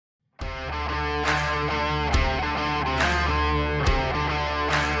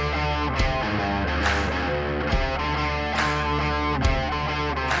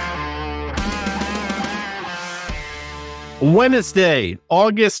Wednesday,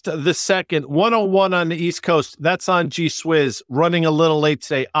 August the 2nd, 101 on the East Coast. That's on G Swizz. Running a little late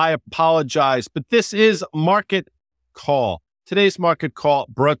today. I apologize, but this is Market Call. Today's Market Call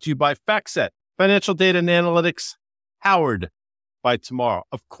brought to you by FactSet, financial data and analytics, powered by Tomorrow.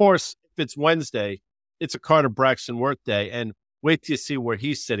 Of course, if it's Wednesday, it's a Carter Braxton Worth day, and wait till you see where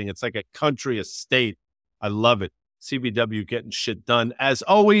he's sitting. It's like a country estate. I love it. CBW getting shit done. As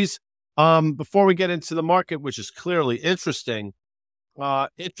always, before we get into the market, which is clearly interesting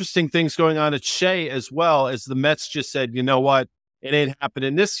things going on at Shea as well, as the Mets just said, you know what, it ain't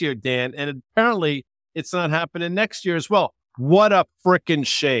happening this year, Dan, and apparently it's not happening next year as well. What a freaking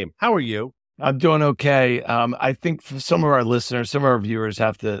shame. How are you? I'm doing okay. I think for some of our listeners, some of our viewers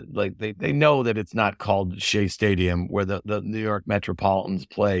have to, they know that it's not called Shea Stadium where the New York Metropolitans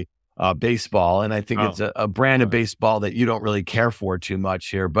play baseball, and I think it's a brand of baseball that you don't really care for too much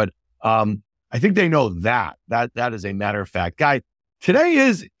here, but I think they know that is a matter of fact. Guy, today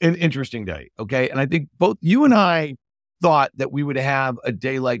is an interesting day, okay? And I think both you and I thought that we would have a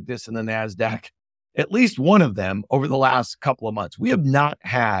day like this in the NASDAQ, at least one of them over the last couple of months. We have not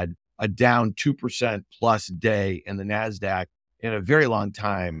had a down 2% plus day in the NASDAQ in a very long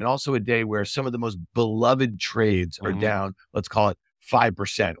time. And also a day where some of the most beloved trades are down, let's call it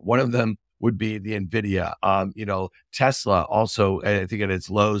 5%. One of them would be the NVIDIA. Tesla also, I think at its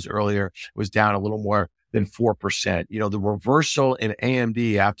lows earlier, was down a little more than 4%. The reversal in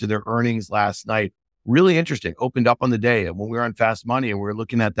AMD after their earnings last night, really interesting, opened up on the day. And when we were on Fast Money and we were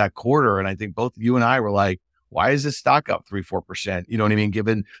looking at that quarter, and I think both you and I were like, why is this stock up 3-4%? You know what I mean?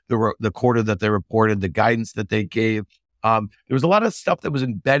 Given the quarter that they reported, the guidance that they gave. There was a lot of stuff that was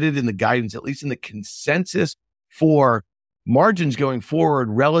embedded in the guidance, at least in the consensus for margins going forward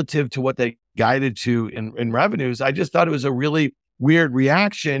relative to what they guided to in revenues. I just thought it was a really weird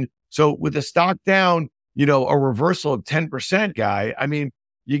reaction. So with the stock down, a reversal of 10%, Guy, I mean,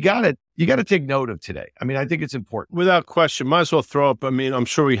 you got to take note of today. I mean, I think it's important. Without question. Might as well throw up. I mean, I'm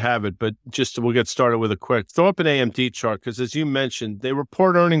sure we have it, but we'll get started with a quick throw up an AMD chart. Because as you mentioned, they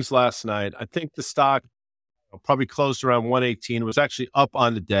report earnings last night. I think the stock probably closed around 118. It was actually up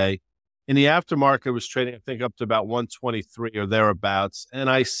on the day. In the aftermarket, it was trading, I think, up to about 123 or thereabouts. And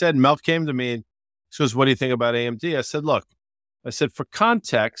I said, Mel came to me and he goes, what do you think about AMD? I said, look, for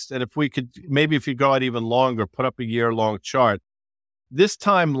context, and if you go out even longer, put up a year-long chart. This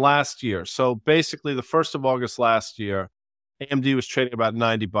time last year, so basically the 1st of August last year, AMD was trading about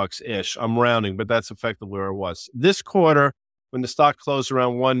 $90-ish. I'm rounding, but that's effectively where it was. This quarter, when the stock closed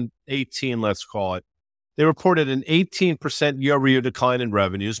around 118, let's call it, they reported an 18% year-over-year decline in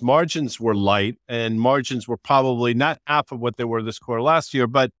revenues. Margins were light, and margins were probably not half of what they were this quarter last year,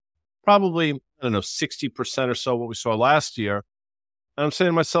 but probably, 60% or so what we saw last year. And I'm saying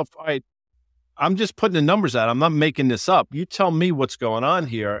to myself, all right, I'm just putting the numbers out. I'm not making this up. You tell me what's going on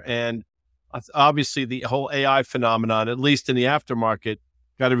here. And obviously the whole AI phenomenon, at least in the aftermarket,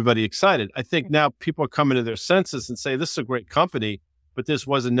 got everybody excited. I think now people are coming to their senses and say, this is a great company, but this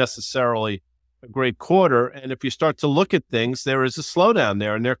wasn't necessarily a great quarter. And if you start to look at things, there is a slowdown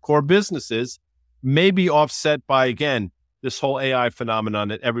there in their core businesses, maybe offset by, again, this whole AI phenomenon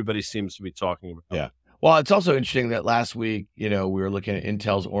that everybody seems to be talking about. Yeah. Well, it's also interesting that last week, we were looking at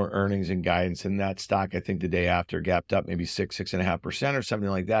Intel's earnings and guidance, and that stock, I think the day after, gapped up maybe 6.5% or something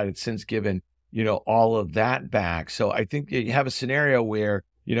like that. It's since given, all of that back. So I think you have a scenario where,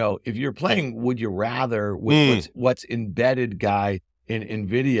 if you're playing would you rather with what's embedded, Guy, in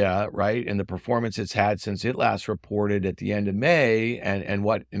NVIDIA, right, and the performance it's had since it last reported at the end of May and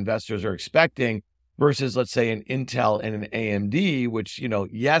what investors are expecting versus, let's say, an Intel and an AMD, which,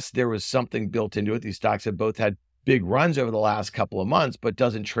 yes, there was something built into it. These stocks have both had big runs over the last couple of months, but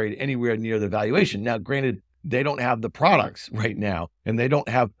doesn't trade anywhere near the valuation. Now, granted, they don't have the products right now, and they don't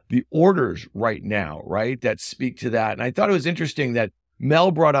have the orders right now, right, that speak to that. And I thought it was interesting that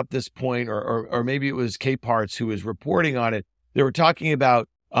Mel brought up this point, or maybe it was K-Parts who was reporting on it. They were talking about,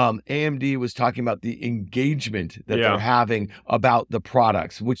 AMD was talking about the engagement that they're having about the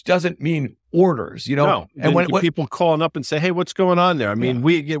products, which doesn't mean orders, No. And when people calling up and say, hey, what's going on there? I mean,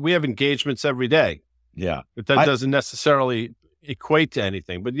 we have engagements every day. Yeah. But that doesn't necessarily equate to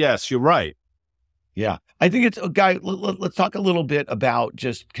anything. But yes, you're right. Yeah. I think it's, Guy, let's talk a little bit about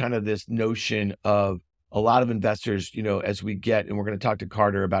just kind of this notion of a lot of investors, as we get, and we're going to talk to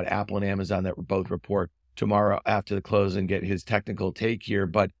Carter about Apple and Amazon that both report tomorrow after the close and get his technical take here.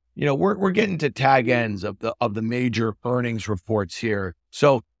 But, we're getting to tag ends of the major earnings reports here.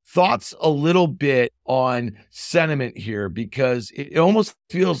 So thoughts a little bit on sentiment here, because it almost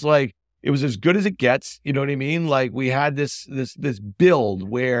feels like it was as good as it gets. You know what I mean? Like we had this build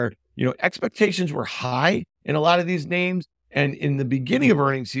where, expectations were high in a lot of these names. And in the beginning of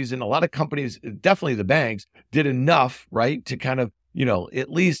earnings season, a lot of companies, definitely the banks, did enough, right, to kind of, at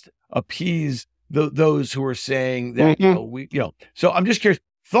least appease those who are saying that, so I'm just curious,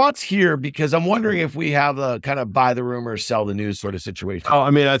 thoughts here, because I'm wondering if we have a kind of buy the rumor, sell the news sort of situation. Oh,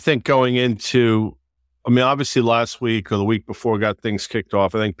 I think going into, obviously last week or the week before got things kicked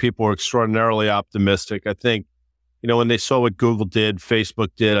off. I think people were extraordinarily optimistic. I think, when they saw what Google did, Facebook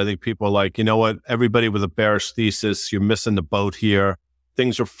did, I think people are like, you know what, everybody with a bearish thesis, you're missing the boat here.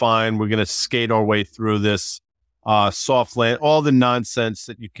 Things are fine. We're going to skate our way through this soft land, all the nonsense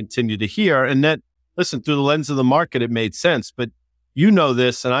that you continue to hear. And that, listen, through the lens of the market, it made sense. But you know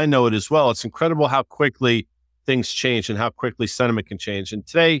this, and I know it as well. It's incredible how quickly things change and how quickly sentiment can change. And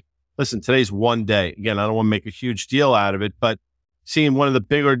today's one day. Again, I don't want to make a huge deal out of it, but seeing one of the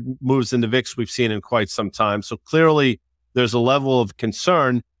bigger moves in the VIX we've seen in quite some time. So clearly there's a level of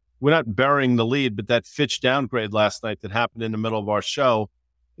concern. We're not burying the lead, but that Fitch downgrade last night that happened in the middle of our show,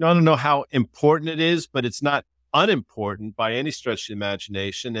 I don't know how important it is, but it's not unimportant by any stretch of the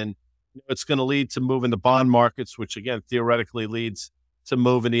imagination. And it's going to lead to move in the bond markets, which again, theoretically leads to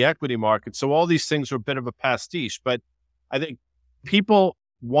move in the equity market. So all these things are a bit of a pastiche, but I think people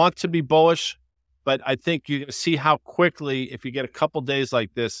want to be bullish. But I think you're going to see how quickly, if you get a couple days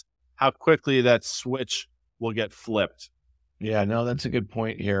like this, how quickly that switch will get flipped. Yeah, no, that's a good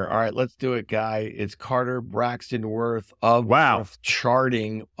point here. All right, let's do it, Guy. It's Carter Braxton Worth of Worth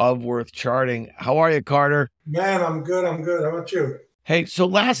Charting. How are you, Carter? Man, I'm good. How about you? Hey, so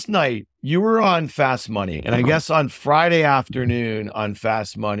last night you were on Fast Money, and I guess on Friday afternoon on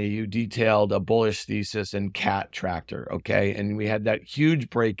Fast Money, you detailed a bullish thesis in Cat Tractor, okay? And we had that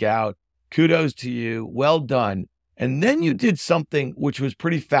huge breakout. Kudos to you. Well done. And then you did something which was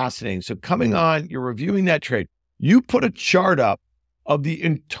pretty fascinating. So coming on, you're reviewing that trade. You put a chart up of the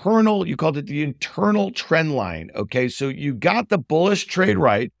internal, you called it the internal trend line. Okay. So you got the bullish trade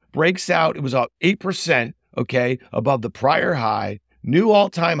right, breaks out. It was up 8%. Okay. Above the prior high, new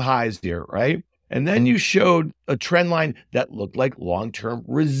all-time highs here. Right. And then you showed a trend line that looked like long-term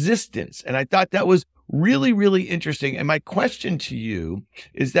resistance. And I thought that was really, really interesting. And my question to you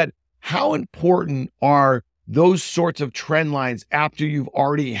is that, how important are those sorts of trend lines after you've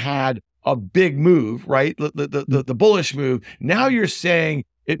already had a big move, right? The bullish move. Now you're saying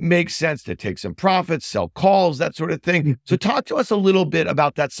it makes sense to take some profits, sell calls, that sort of thing. So talk to us a little bit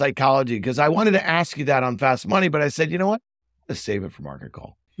about that psychology, because I wanted to ask you that on Fast Money, but I said, you know what? Let's save it for Market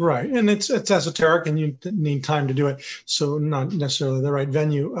Call. Right. And it's esoteric and you need time to do it. So not necessarily the right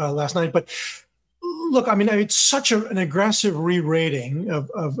venue last night, but look, it's such an aggressive re-rating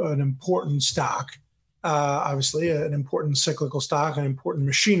of an important stock, obviously an important cyclical stock, an important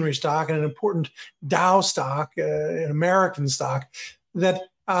machinery stock, and an important Dow stock, an American stock, that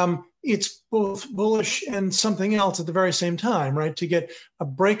it's both bullish and something else at the very same time, right? To get a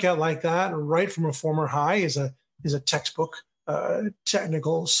breakout like that right from a former high is a textbook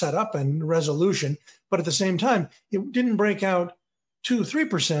technical setup and resolution. But at the same time, it didn't break out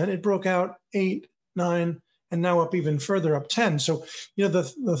 2-3%, it broke out 8, 9, and now up even further, up 10. So,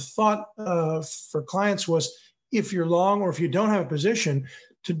 the thought for clients was, if you're long or if you don't have a position,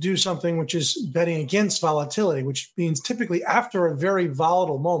 to do something which is betting against volatility, which means typically after a very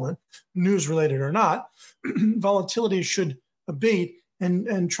volatile moment, news related or not, volatility should abate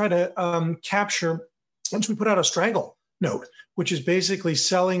and try to capture. Once we put out a strangle note, which is basically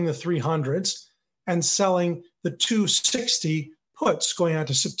selling the 300s and selling the 260 puts going out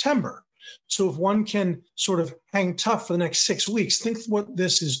to September. So if one can sort of hang tough for the next 6 weeks, think what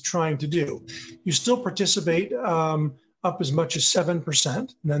this is trying to do. You still participate up as much as 7%, and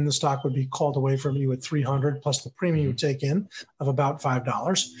then the stock would be called away from you at 300 plus the premium you take in of about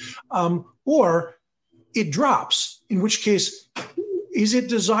 $5. Or it drops, in which case, is it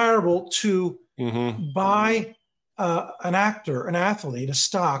desirable to buy an athlete, a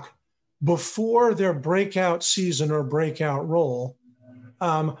stock, before their breakout season or breakout roll,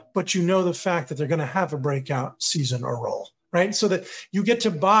 but you know the fact that they're going to have a breakout season or roll, right? So that you get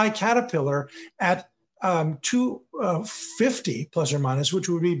to buy Caterpillar at 250 plus or minus, which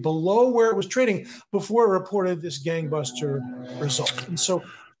would be below where it was trading before it reported this gangbuster result. And so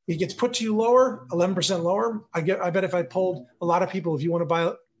it gets put to you lower, 11% lower. I bet if I polled a lot of people, if you want to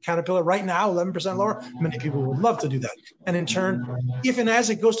buy Caterpillar right now, 11% lower, many people would love to do that. And in turn, if and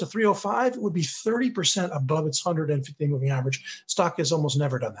as it goes to 305, it would be 30% above its 150 moving average. Stock has almost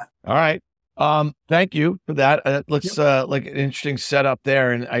never done that. All right. Thank you for that. Looks like an interesting setup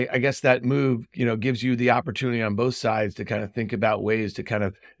there. And I guess that move, gives you the opportunity on both sides to kind of think about ways to kind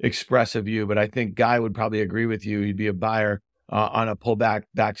of express a view. But I think Guy would probably agree with you. He'd be a buyer on a pullback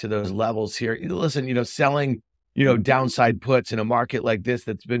back to those levels here. Listen, selling downside puts in a market like this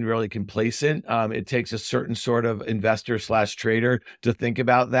that's been really complacent. It takes a certain sort of investor / trader to think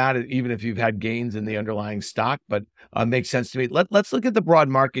about that, even if you've had gains in the underlying stock. But makes sense to me. Let's look at the broad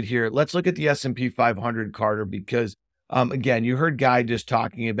market here. Let's look at the S&P 500, Carter, because again, you heard Guy just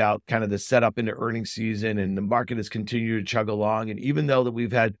talking about kind of the setup into earnings season, and the market has continued to chug along. And even though that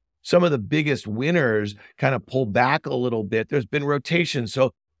we've had some of the biggest winners kind of pull back a little bit, there's been rotation.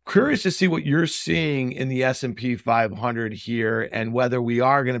 So curious to see what you're seeing in the S&P 500 here, and whether we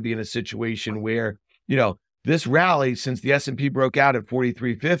are going to be in a situation where, this rally since the S&P broke out at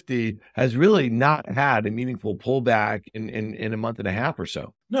 4350 has really not had a meaningful pullback in a month and a half or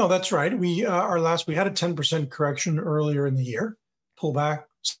so. No, that's right. We had a 10% correction earlier in the year, pullback,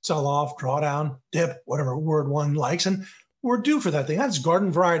 sell off, drawdown, dip, whatever word one likes, and we're due for that thing. That's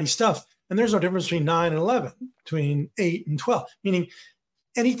garden variety stuff. And there's no difference between 9 and 11, between 8 and 12, meaning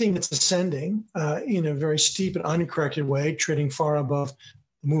anything that's ascending in a very steep and uncorrected way, trading far above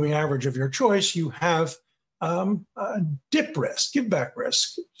the moving average of your choice, you have dip risk, give back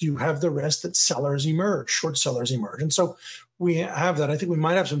risk. You have the risk that sellers emerge, short sellers emerge. And so we have that. I think we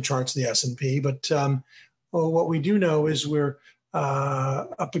might have some charts of the S&P, but what we do know is we're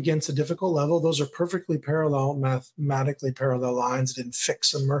up against a difficult level. Those are perfectly parallel, mathematically parallel lines. I didn't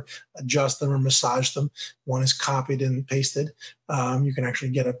fix them or adjust them or massage them. One is copied and pasted. You can actually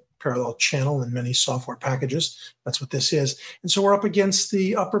get a parallel channel in many software packages. That's what this is. And so we're up against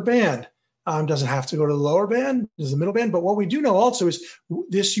the upper band. Doesn't have to go to the lower band, there's the middle band. But what we do know also is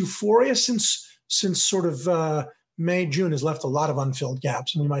this euphoria since sort of May, June has left a lot of unfilled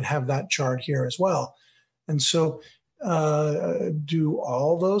gaps. And we might have that chart here as well. And so do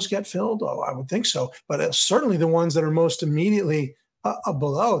all those get filled? Oh, I would think so. But certainly the ones that are most immediately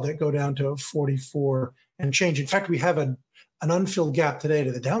below that go down to 44 and change. In fact, we have an unfilled gap today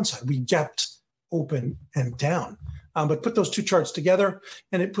to the downside. We gapped open and down. But put those two charts together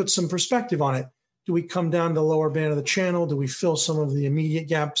and it puts some perspective on it. Do we come down to the lower band of the channel? Do we fill some of the immediate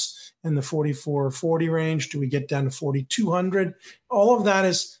gaps in the 4440 range? Do we get down to 4200? All of that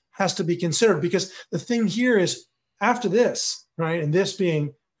has to be considered, because the thing here is after this, right, and this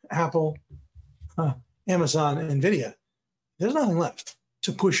being Apple, Amazon, and NVIDIA, there's nothing left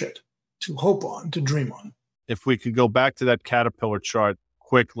to push it, to hope on, to dream on. If we could go back to that Caterpillar chart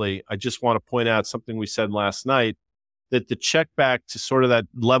quickly, I just want to point out something we said last night, that the check back to sort of that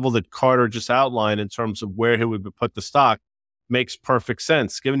level that Carter just outlined in terms of where he would put the stock makes perfect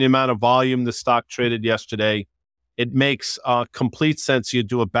sense. Given the amount of volume the stock traded yesterday, it makes complete sense. You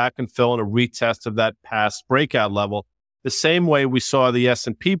do a back and fill and a retest of that past breakout level, the same way we saw the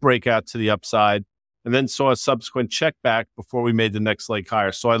S&P breakout to the upside and then saw a subsequent check back before we made the next leg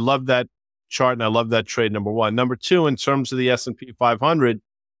higher. So I love that chart and I love that trade, number one. Number two, in terms of the S&P 500,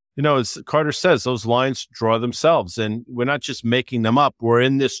 as Carter says, those lines draw themselves, and we're not just making them up. We're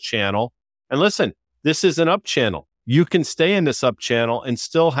in this channel. And listen, this is an up channel. You can stay in this up channel and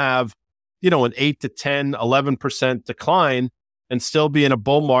still have, an 8 to 10, 11% decline and still be in a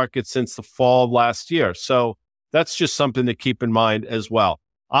bull market since the fall of last year. So that's just something to keep in mind as well.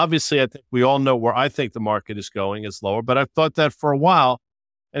 Obviously, I think we all know where I think the market is going is lower, but I've thought that for a while.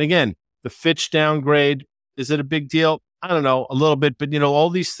 And again, the Fitch downgrade, is it a big deal? I don't know, a little bit, but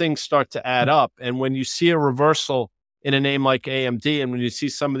all these things start to add up. And when you see a reversal in a name like AMD, and when you see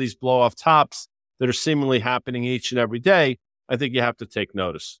some of these blow off tops that are seemingly happening each and every day, I think you have to take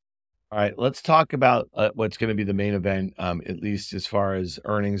notice. All right, let's talk about what's going to be the main event, at least as far as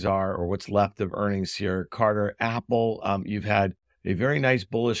earnings are, or what's left of earnings here. Carter, Apple, you've had a very nice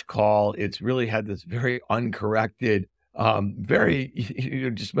bullish call. It's really had this very uncorrected, very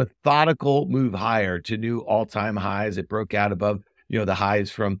just methodical move higher to new all-time highs. It broke out above the highs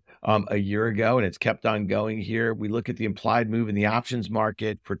from a year ago, and it's kept on going here. We look at the implied move in the options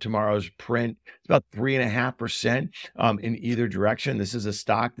market for tomorrow's print. It's about 3.5% in either direction. This is a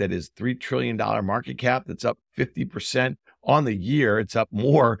stock that is $3 trillion market cap. That's up 50% on the year. It's up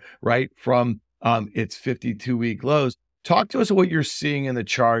more, right, from its 52-week lows. Talk to us about what you're seeing in the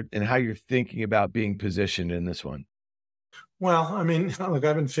chart and how you're thinking about being positioned in this one. Well, I mean, look,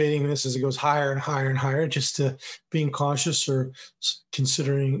 I've been fading this as it goes higher and higher and higher, just being cautious or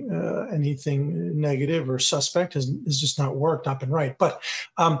considering anything negative or suspect has just not worked, not been right. But,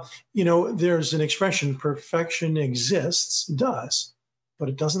 there's an expression, perfection exists, it does, but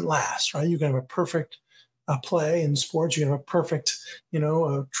it doesn't last, right? You can have a perfect play in sports. You can have a perfect,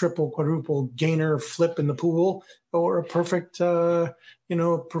 a triple, quadruple gainer flip in the pool, or a perfect,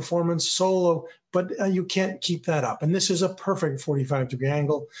 performance solo, but you can't keep that up. And this is a perfect 45-degree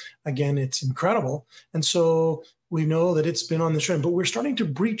angle. Again, it's incredible. And so We know that it's been on the trend, but we're starting to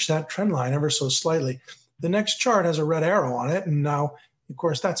breach that trend line ever so slightly. The next chart has a red arrow on it. And now, of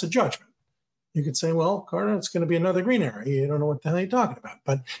course, that's a judgment. You could say, well, Carter, it's going to be another green arrow. You don't know what the hell you're talking about.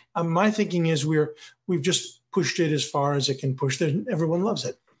 But my thinking is we've just pushed it as far as it can push. Everyone loves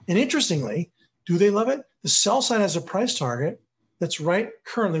it. And interestingly, do they love it? The sell side has a price target that's right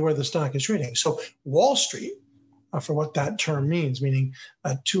currently where the stock is trading. So Wall Street, for what that term means, meaning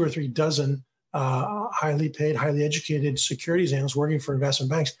 2 or 3 dozen highly paid, highly educated securities analysts working for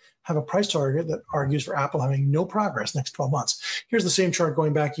investment banks, have a price target that argues for Apple having no progress next 12 months. Here's the same chart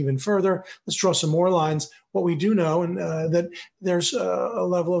going back even further. Let's draw some more lines. What we do know, and that there's a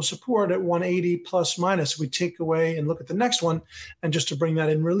level of support at 180 plus minus. If we take away and look at the next one, and just to bring that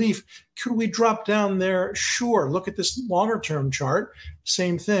in relief, could we drop down there? Sure. Look at this longer term chart.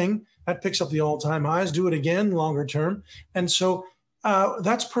 Same thing. That picks up the all-time highs. Do it again, longer term. And so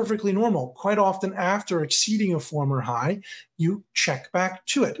that's perfectly normal. Quite often after exceeding a former high, you check back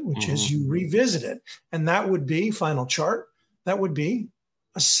to it, which is you revisit it. And that would be, final chart, that would be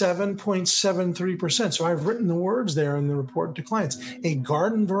a 7.73%. So I've written the words there in the report to clients. A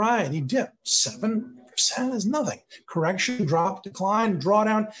garden variety dip, 7% is nothing. Correction, drop, decline,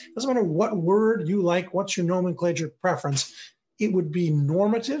 drawdown. Doesn't matter what word you like, what's your nomenclature preference. It would be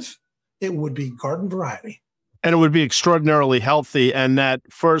normative. It would be garden variety. And it would be extraordinarily healthy. And that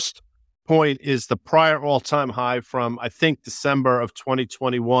first point is the prior all-time high from, I think, December of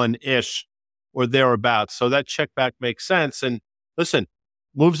 2021-ish or thereabouts. So that check back makes sense. And listen,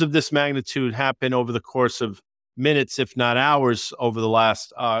 moves of this magnitude happen over the course of minutes, if not hours, over the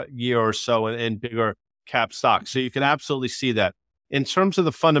last year or so in bigger cap stocks. So you can absolutely see that. In terms of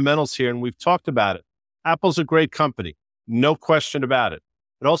the fundamentals here, and we've talked about it, Apple's a great company. No question about it.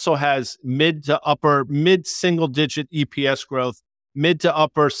 It also has mid single digit EPS growth, mid to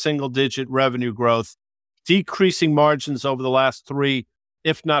upper single digit revenue growth, decreasing margins over the last 3,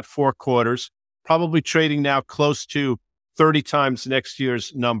 if not 4 quarters, probably trading now close to 30 times next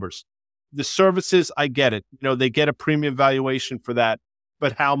year's numbers. The services, I get it. They get a premium valuation for that,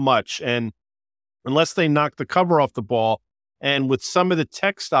 but how much? And unless they knock the cover off the ball, and with some of the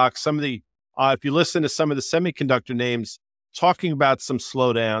tech stocks, some of the, if you listen to some of the semiconductor names, talking about some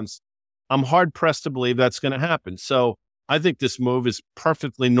slowdowns, I'm hard pressed to believe that's going to happen. So I think this move is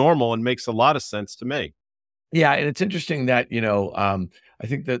perfectly normal and makes a lot of sense to me. Yeah, and it's interesting that I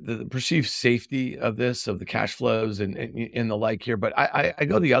think that the perceived safety of this, of the cash flows and the like here, but I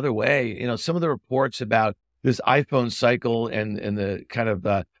go the other way. Some of the reports about this iPhone cycle and the kind of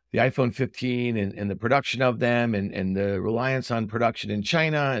the iPhone 15 and the production of them and the reliance on production in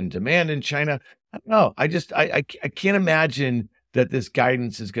China and demand in China. I don't know. I can't imagine that this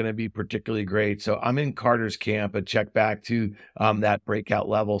guidance is going to be particularly great. So I'm in Carter's camp. A check back to that breakout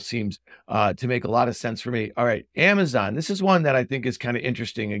level seems to make a lot of sense for me. All right, Amazon. This is one that I think is kind of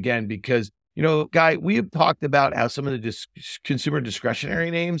interesting again, because, Guy, we have talked about how some of the consumer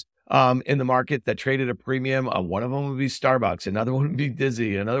discretionary names in the market that traded a premium, one of them would be Starbucks, another one would be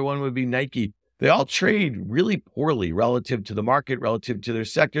Disney, another one would be Nike. They all trade really poorly relative to the market, relative to their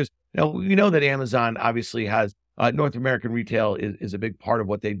sectors. Now, we know that Amazon obviously has North American retail is a big part of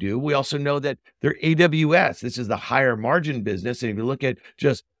what they do. We also know that their AWS, this is the higher margin business. And if you look at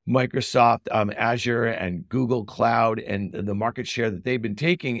just Microsoft, Azure, and Google Cloud and the market share that they've been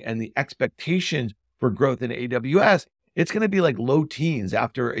taking and the expectations for growth in AWS, it's going to be like low teens.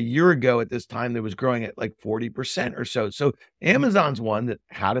 After a year ago at this time, that was growing at like 40% or so. So Amazon's one that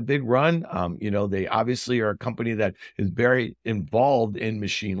had a big run. They obviously are a company that is very involved in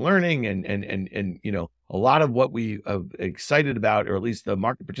machine learning and a lot of what we are excited about, or at least the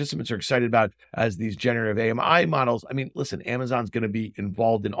market participants are excited about as these generative AI models. I mean, listen, Amazon's going to be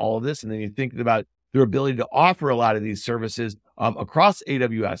involved in all of this. And then you think about their ability to offer a lot of these services across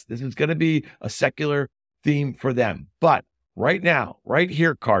AWS. This is going to be a secular theme for them. But right now, right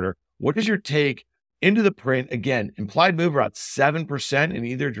here, Carter, what is your take into the print? Again, implied move about 7% in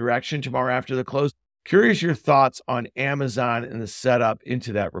either direction tomorrow after the close. Curious your thoughts on Amazon and the setup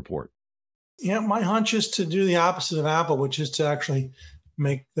into that report. Yeah, my hunch is to do the opposite of Apple, which is to actually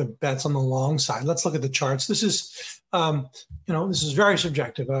make the bets on the long side. Let's look at the charts. This is, this is very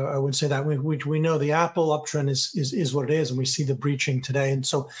subjective. I would say that we know the Apple uptrend is what it is, and we see the breaching today, and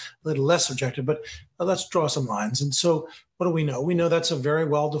so a little less subjective. But let's draw some lines. And so, what do we know? We know that's a very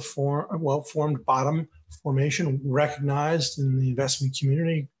well-formed bottom formation, recognized in the investment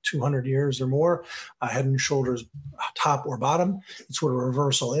community, 200 years or more, head and shoulders top or bottom. It's what a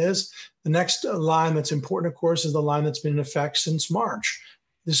reversal is. The next line that's important, of course, is the line that's been in effect since March.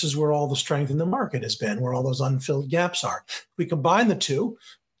 This is where all the strength in the market has been, where all those unfilled gaps are. If we combine the two,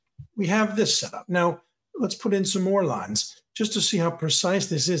 we have this setup. Now, let's put in some more lines just to see how precise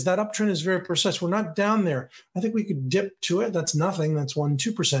this is. That uptrend is very precise. We're not down there. I think we could dip to it. That's nothing. That's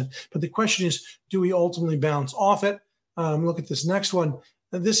 1-2%. But the question is, do we ultimately bounce off it? Look at this next one.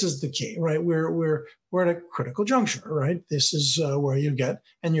 This is the key, right? We're at a critical juncture, right? This is where you get,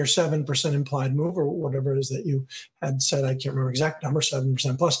 and your 7% implied move or whatever it is that you had said, I can't remember exact number,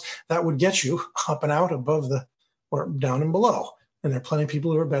 7% plus, that would get you up and out above or down and below. And there are plenty of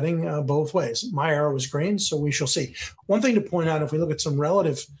people who are betting both ways. My arrow is green, so we shall see. One thing to point out, if we look at some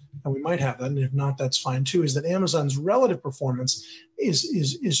relative, and we might have that, and if not, that's fine too, is that Amazon's relative performance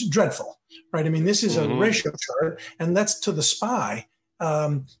is dreadful, right? I mean, this is a ratio chart, and that's to the SPY,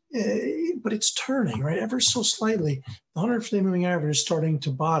 but it's turning, right? Ever so slightly. The 150-day moving average is starting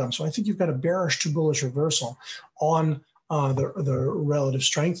to bottom. So I think you've got a bearish to bullish reversal on the relative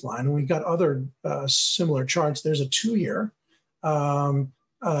strength line. And we've got other similar charts. There's a 2-year.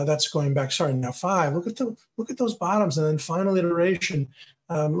 That's going back. Sorry, now 5. Look at those bottoms, and then final iteration.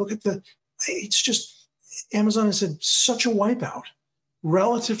 Look at it's just Amazon has had such a wipeout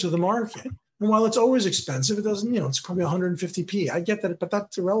relative to the market. And while it's always expensive, it doesn't. It's probably 150p. I get that, but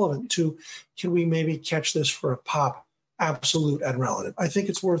that's irrelevant to can we maybe catch this for a pop? Absolute and relative. I think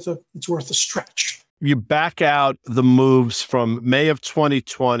it's worth a stretch. You back out the moves from May of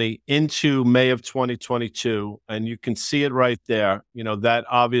 2020 into May of 2022, and you can see it right there. That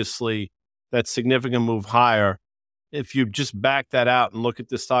obviously, that significant move higher. If you just back that out and look at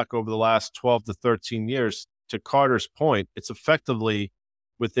the stock over the last 12 to 13 years, to Carter's point, it's effectively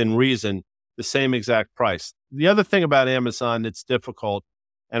within reason the same exact price. The other thing about Amazon, it's difficult,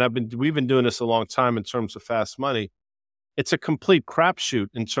 and we've been doing this a long time in terms of fast money. It's a complete crapshoot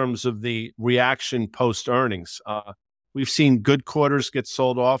in terms of the reaction post earnings. We've seen good quarters get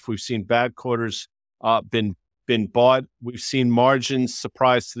sold off. We've seen bad quarters been bought. We've seen margins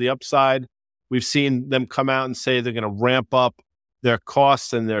surprise to the upside. We've seen them come out and say they're going to ramp up their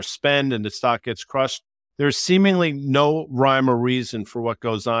costs and their spend, and the stock gets crushed. There's seemingly no rhyme or reason for what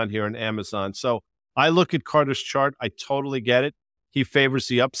goes on here in Amazon. So I look at Carter's chart. I totally get it. He favors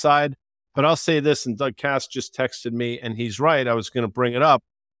the upside. But I'll say this, and Doug Cass just texted me, and he's right. I was going to bring it up.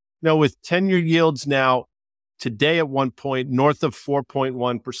 With 10-year yields now today at one point north of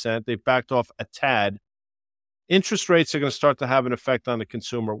 4.1%, they've backed off a tad. Interest rates are going to start to have an effect on the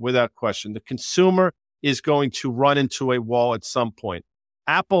consumer without question. The consumer is going to run into a wall at some point.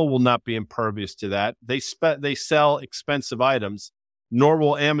 Apple will not be impervious to that. They sell expensive items, nor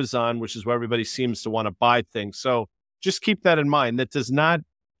will Amazon, which is where everybody seems to want to buy things. So just keep that in mind. That does not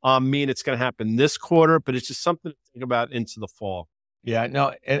mean it's going to happen this quarter, but it's just something to think about into the fall. Yeah,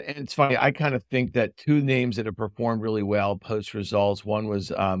 no, and it's funny. I kind of think that 2 names that have performed really well post results. One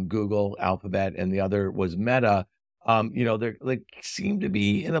was Google, Alphabet, and the other was Meta. They seem to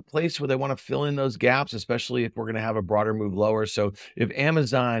be in a place where they want to fill in those gaps, especially if we're going to have a broader move lower. So if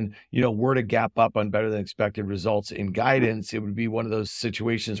Amazon, were to gap up on better than expected results in guidance, it would be one of those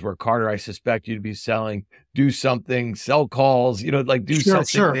situations where, Carter, I suspect you'd be selling, do something, sell calls, do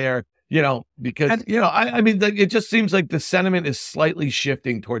something there, because, I mean, it just seems like the sentiment is slightly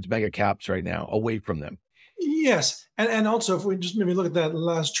shifting towards mega caps right now, away from them. Yes. And also, if we just maybe look at that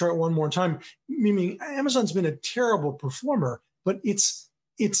last chart one more time, meaning Amazon's been a terrible performer, but its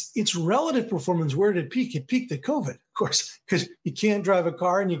relative performance, where did it peak? It peaked at COVID, of course, because you can't drive a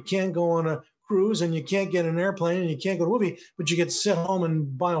car and you can't go on a cruise and you can't get an airplane and you can't go to a movie, but you get to sit home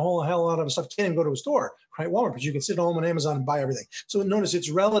and buy a whole hell lot of stuff. You can't even go to a store, right? Walmart, but you can sit home on Amazon and buy everything. So notice its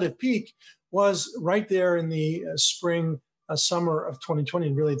relative peak was right there in the summer of 2020,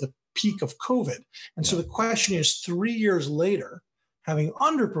 and really the peak of COVID. And so the question is, 3 years later, having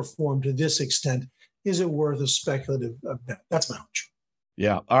underperformed to this extent, is it worth a speculative bet? That's my hunch.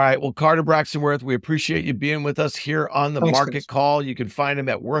 Yeah. All right. Well, Carter Braxton-Worth, we appreciate you being with us here on the Market Call. You can find him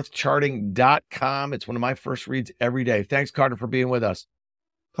at worthcharting.com. It's one of my first reads every day. Thanks, Carter, for being with us.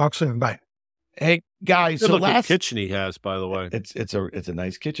 Talk soon. Bye. Hey guys, so last kitchen he has, by the way, it's a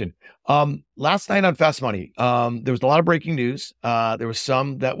nice kitchen. Last night on Fast Money, there was a lot of breaking news. There was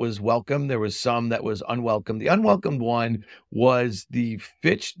some that was welcome. There was some that was unwelcome. The unwelcomed one was the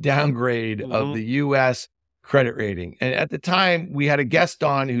Fitch downgrade of the U.S. credit rating. And at the time, we had a guest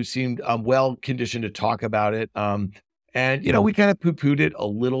on who seemed well conditioned to talk about it. And we kind of poo-pooed it a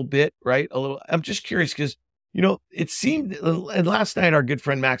little bit, right? I'm just curious because it seemed, and last night, our good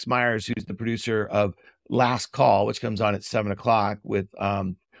friend Max Myers, who's the producer of Last Call, which comes on at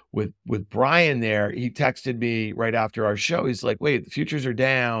 7:00 with Brian there, he texted me right after our show. He's like, wait, the futures are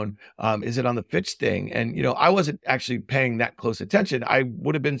down. Is it on the Fitch thing? And, I wasn't actually paying that close attention. I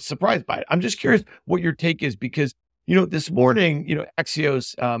would have been surprised by it. I'm just curious what your take is, because This morning,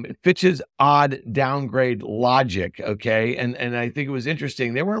 Axios, Fitch's odd downgrade logic, okay? And I think it was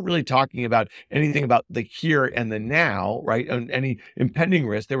interesting. They weren't really talking about anything about the here and the now, right? And any impending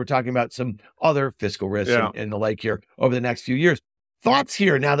risk. They were talking about some other fiscal risks and the like here over the next few years. Thoughts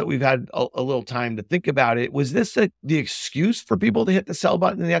here, now that we've had a little time to think about it, was this the excuse for people to hit the sell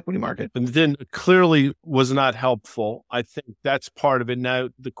button in the equity market? And then clearly was not helpful. I think that's part of it. Now,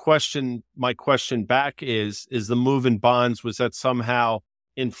 my question back is the move in bonds, was that somehow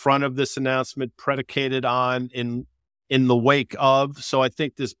in front of this announcement, predicated on, in the wake of? So I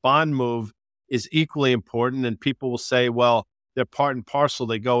think this bond move is equally important, and people will say, well, they're part and parcel.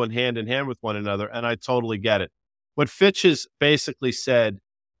 They go in hand with one another. And I totally get it. What Fitch has basically said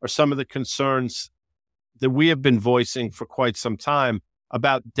are some of the concerns that we have been voicing for quite some time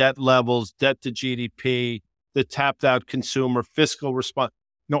about debt levels, debt to GDP, the tapped out consumer, fiscal response,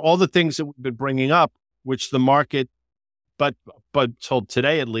 all the things that we've been bringing up, which the market, but till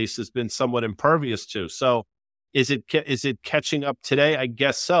today at least, has been somewhat impervious to. So is it catching up today? I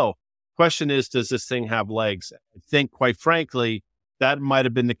guess so. Question is, does this thing have legs? I think, quite frankly, that might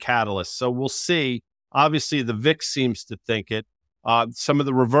have been the catalyst. So we'll see. Obviously, the VIX seems to think it. Some of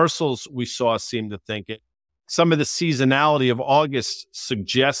the reversals we saw seem to think it. Some of the seasonality of August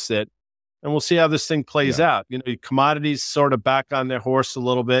suggests it. And we'll see how this thing plays out. Commodities sort of back on their horse a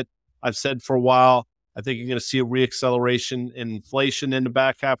little bit. I've said for a while, I think you're going to see a reacceleration in inflation in the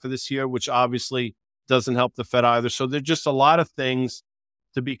back half of this year, which obviously doesn't help the Fed either. So there's just a lot of things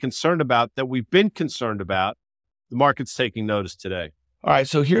to be concerned about that we've been concerned about. The market's taking notice today. All right,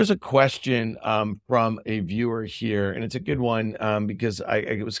 so here's a question from a viewer here, and it's a good one because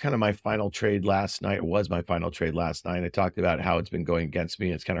it was kind of my final trade last night. It was my final trade last night. I talked about how it's been going against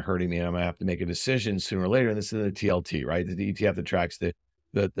me. It's kind of hurting me, and I'm going to have to make a decision sooner or later. And this is the TLT, right? The ETF that tracks the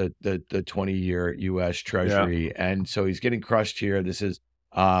 20-year U.S. Treasury, and so he's getting crushed here. This is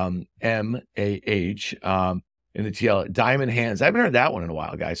MAH. In the TL, Diamond Hands. I haven't heard that one in a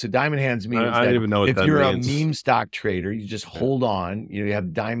while, guys. So Diamond Hands means I don't even know what if that you're means. A meme stock trader, you just hold on. You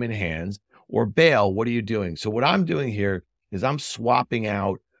have Diamond Hands. Or bail, what are you doing? So what I'm doing here is I'm swapping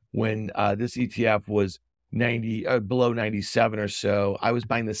out when this ETF was below 97 or so. I was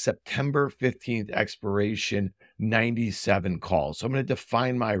buying the September 15th expiration 97 calls. So I'm going to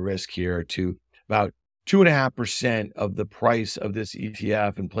define my risk here to about 2.5% of the price of this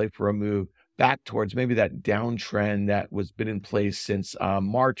ETF and play for a move back towards maybe that downtrend that was been in place since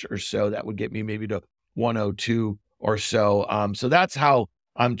March or so. That would get me maybe to 102 or so. So that's how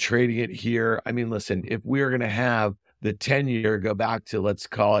I'm trading it here. I mean, listen, if we're going to have the 10-year go back to, let's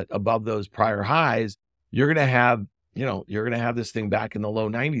call it, above those prior highs, you're going to have this thing back in the low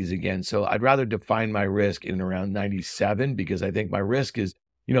 90s again. So I'd rather define my risk in around 97 because I think my risk is,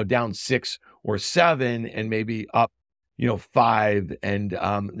 down 6 or 7 and maybe up 5. And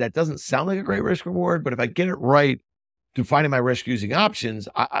that doesn't sound like a great risk reward, but if I get it right, defining my risk using options,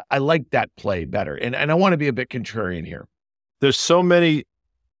 I like that play better. And I want to be a bit contrarian here. There's so many,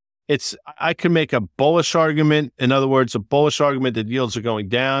 I could make a bullish argument. In other words, a bullish argument that yields are going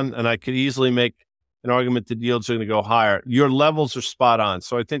down, and I could easily make an argument that yields are going to go higher. Your levels are spot on.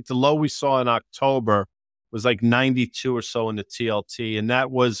 So I think the low we saw in October was like 92 or so in the TLT, and that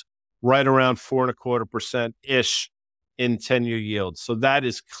was right around 4.25%-ish in 10-year yields. So that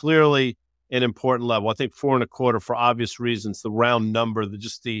is clearly an important level. I think 4.25 for obvious reasons, the round number,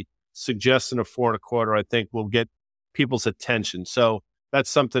 just the suggestion of 4.25, I think will get people's attention. So that's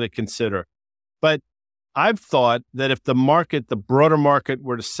something to consider. But I've thought that if the broader market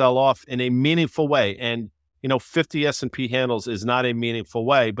were to sell off in a meaningful way, and 50 S&P handles is not a meaningful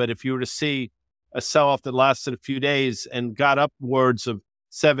way, but if you were to see a sell-off that lasted a few days and got upwards of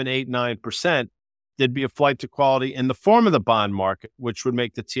 7, 8, 9%, there'd be a flight to quality in the form of the bond market, which would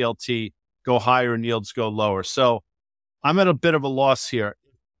make the TLT go higher and yields go lower. So I'm at a bit of a loss here.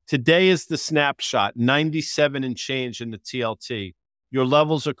 Today is the snapshot, 97 and change in the TLT. Your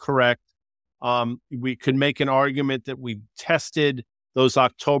levels are correct. We could make an argument that we tested those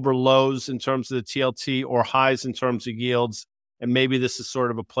October lows in terms of the TLT or highs in terms of yields. And maybe this is sort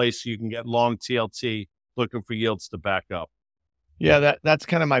of a place you can get long TLT looking for yields to back up. Yeah, that's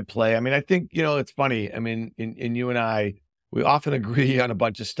kind of my play. I mean, I think, it's funny. I mean, in you and I, we often agree on a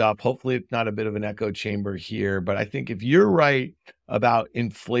bunch of stuff. Hopefully it's not a bit of an echo chamber here, but I think if you're right about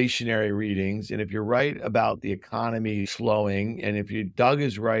inflationary readings, and if you're right about the economy slowing, and if Doug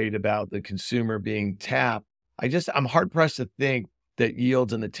is right about the consumer being tapped, I'm hard pressed to think that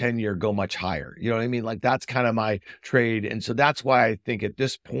yields in the 10-year go much higher. You know what I mean? Like that's kind of my trade. And so that's why I think at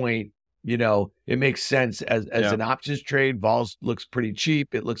this point, it makes sense as an options trade. Vols looks pretty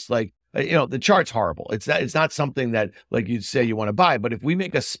cheap. It looks like the chart's horrible. It's not something that, like you'd say, you want to buy. But if we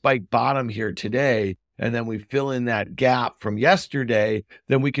make a spike bottom here today, and then we fill in that gap from yesterday,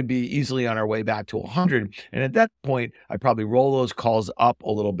 then we could be easily on our way back to 100. And at that point, I probably roll those calls up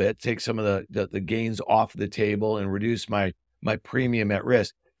a little bit, take some of the gains off the table, and reduce my premium at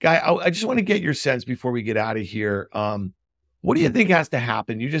risk. Guy, I just want to get your sense before we get out of here. What do you think has to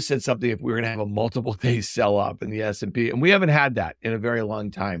happen? You just said something, if we were going to have a multiple day sell off in the S&P, and we haven't had that in a very long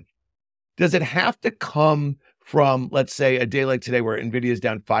time. Does it have to come from, let's say, a day like today where NVIDIA is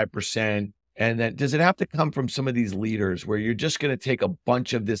down 5%? And then does it have to come from some of these leaders where you're just going to take a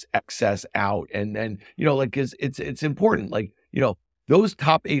bunch of this excess out? And then, it's important, those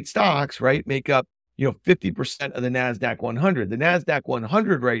top 8 stocks, right, make up, 50% of the NASDAQ 100. The NASDAQ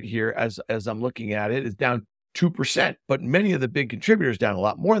 100 right here, as I'm looking at it, is down 2%, but many of the big contributors down a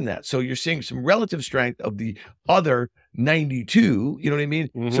lot more than that. So you're seeing some relative strength of the other 92, you know what I mean?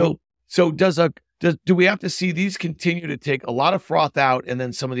 Mm-hmm. So do we have to see these continue to take a lot of froth out and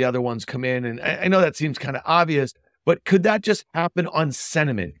then some of the other ones come in? And I know that seems kind of obvious, but could that just happen on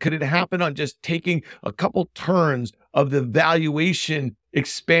sentiment? Could it happen on just taking a couple turns of the valuation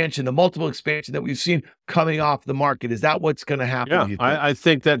expansion, the multiple expansion that we've seen coming off the market? Is that what's going to happen? Yeah, I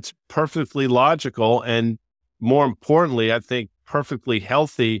think that's perfectly logical. And more importantly, I think perfectly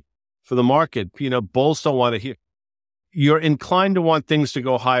healthy for the market. Bulls don't want to hear. You're inclined to want things to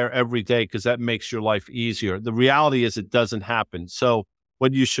go higher every day because that makes your life easier. The reality is it doesn't happen. So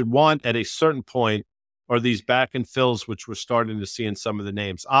what you should want at a certain point are these back and fills, which we're starting to see in some of the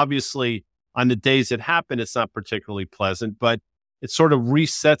names. Obviously, on the days it happen, it's not particularly pleasant, but it sort of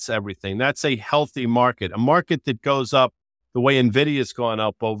resets everything. That's a healthy market. A market that goes up the way NVIDIA's gone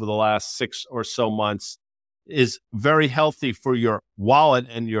up over the last 6 or so months is very healthy for your wallet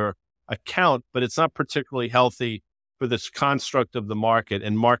and your account, but it's not particularly healthy for this construct of the market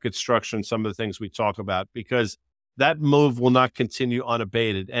and market structure and some of the things we talk about, because that move will not continue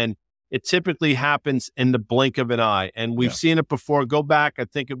unabated. And it typically happens in the blink of an eye. And we've seen it before. Go back, I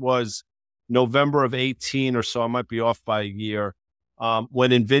think it was November of 18 or so, I might be off by a year,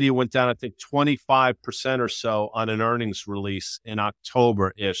 when NVIDIA went down, I think 25% or so on an earnings release in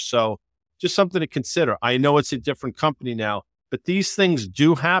October-ish. So just something to consider. I know it's a different company now, but these things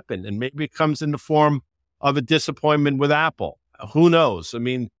do happen, and maybe it comes in the form of a disappointment with Apple. Who knows? I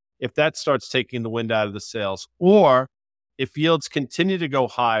mean, if that starts taking the wind out of the sails, or if yields continue to go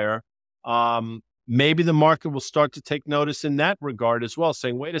higher, maybe the market will start to take notice in that regard as well,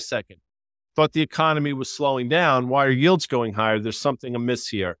 saying, wait a second, thought the economy was slowing down. Why are yields going higher? There's something amiss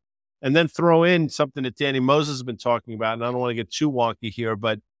here. And then throw in something that Danny Moses has been talking about, and I don't want to get too wonky here,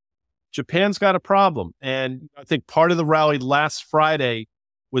 but Japan's got a problem. And I think part of the rally last Friday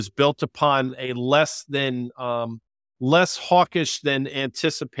was built upon a less hawkish than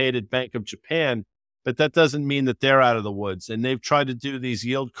anticipated Bank of Japan, but that doesn't mean that they're out of the woods. And they've tried to do these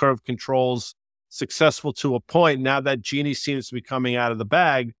yield curve controls successful to a point. Now that genie seems to be coming out of the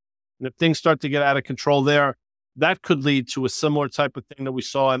bag. And if things start to get out of control there, that could lead to a similar type of thing that we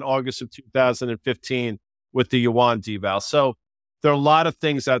saw in August of 2015 with the yuan deval. So there are a lot of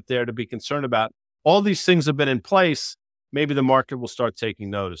things out there to be concerned about. All these things have been in place. Maybe the market will start taking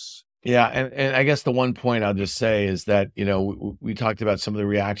notice. Yeah. And I guess the one point I'll just say is that, we talked about some of the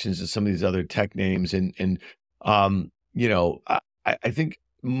reactions to some of these other tech names and I think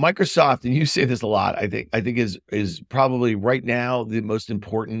Microsoft, and you say this a lot, I think is probably right now the most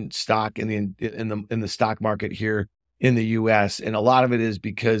important stock in the stock market here in the US. And a lot of it is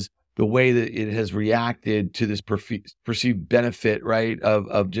because the way that it has reacted to this perceived benefit, right,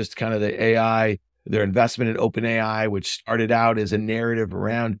 of just kind of the AI, their investment in OpenAI, which started out as a narrative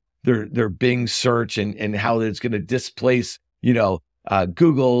around their Bing search and how it's going to displace,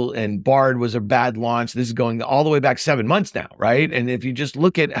 Google, and Bard was a bad launch. This is going all the way back 7 months now, right? And if you just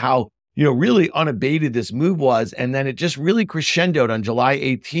look at how, really unabated this move was, and then it just really crescendoed on July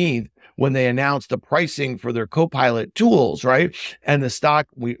 18th when they announced the pricing for their Copilot tools, right? And the stock,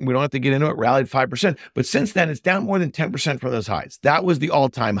 we don't have to get into it, rallied 5%. But since then, it's down more than 10% from those highs. That was the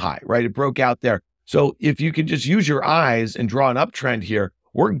all-time high, right? It broke out there. So if you can just use your eyes and draw an uptrend here,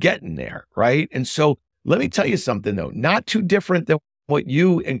 we're getting there, right? And so let me tell you something, though, not too different than what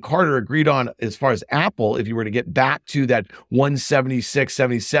you and Carter agreed on as far as Apple. If you were to get back to that 176,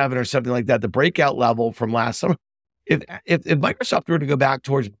 77 or something like that, the breakout level from last summer, if Microsoft were to go back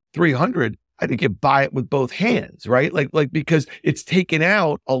towards 300, I think you buy it with both hands, right? Like because it's taken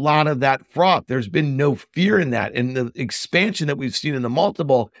out a lot of that froth. There's been no fear in that. And the expansion that we've seen in the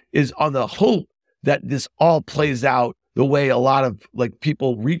multiple is on the hope that this all plays out the way a lot of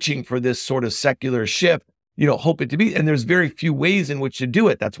people reaching for this sort of secular shift, hope it to be. And there's very few ways in which to do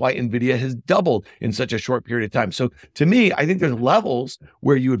it. That's why NVIDIA has doubled in such a short period of time. So to me, I think there's levels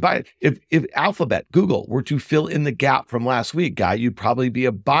where you would buy it. If Alphabet, Google were to fill in the gap from last week, Guy, you'd probably be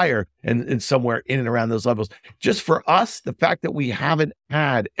a buyer and somewhere in and around those levels. Just for us, the fact that we haven't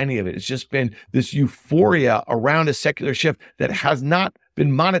had any of it, it's just been this euphoria around a secular shift that has not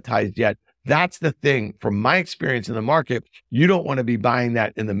been monetized yet. That's the thing. From my experience in the market, you don't want to be buying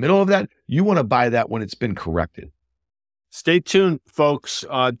that in the middle of that. You want to buy that when it's been corrected. Stay tuned, folks.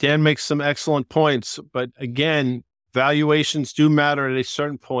 Dan makes some excellent points, but again, valuations do matter at a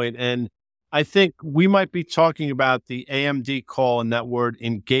certain point. And I think we might be talking about the AMD call and that word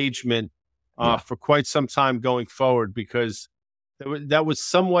engagement for quite some time going forward, because that was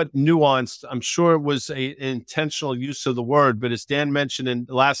somewhat nuanced. I'm sure it was an intentional use of the word, but as Dan mentioned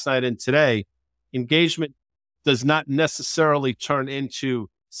last night and today, engagement does not necessarily turn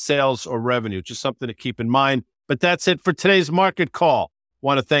into sales or revenue. Just something to keep in mind. But that's it for today's market call.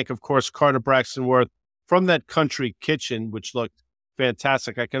 Want to thank, of course, Carter Braxton Worth from that country kitchen, which looked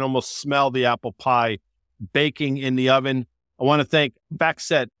fantastic. I can almost smell the apple pie baking in the oven. I want to thank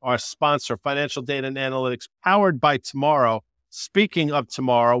FactSet, our sponsor, financial data and analytics, powered by Tomorrow. Speaking of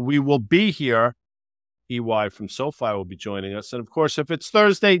tomorrow, we will be here. EY from SoFi will be joining us. And of course, if it's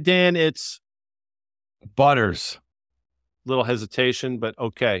Thursday, Dan, it's Butters. Little hesitation, but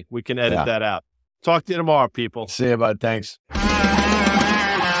okay. We can edit that out. Talk to you tomorrow, people. See you, bud. Thanks.